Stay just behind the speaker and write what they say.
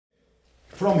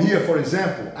from here, for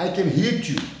example, I can hit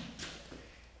you.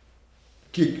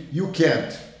 Kick, you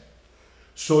can't.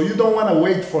 So you don't want to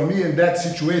wait for me in that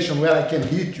situation where I can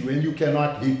hit you and you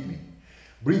cannot hit me.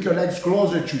 Bring your legs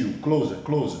closer to you, closer,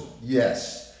 closer,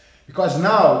 yes. Because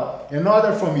now, in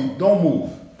order for me, don't move,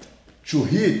 to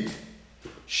hit,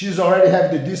 she's already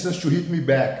have the distance to hit me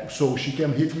back, so she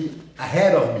can hit me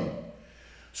ahead of me.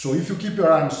 So if you keep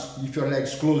your arms, if your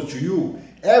legs close to you,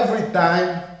 every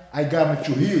time I got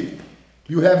to hit,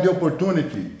 you have the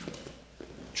opportunity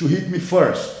to hit me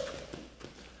first.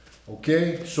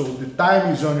 Okay, so the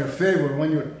time is on your favor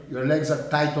when your legs are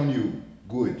tight on you.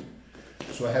 Good.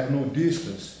 So I have no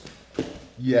distance.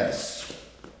 Yes.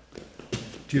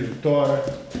 Tira-tora.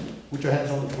 Put your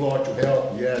hands on the floor to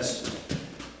help. Yes.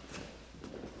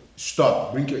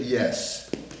 Stop. Bring your, yes.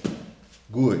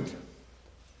 Good.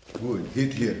 Good.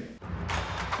 Hit here.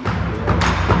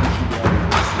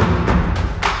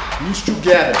 Reach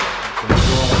together.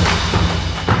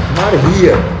 Not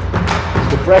here.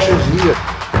 The pressure is here.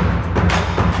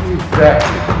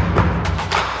 Exactly.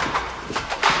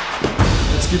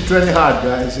 Let's keep training hard,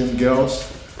 guys and girls.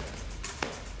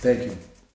 Thank you.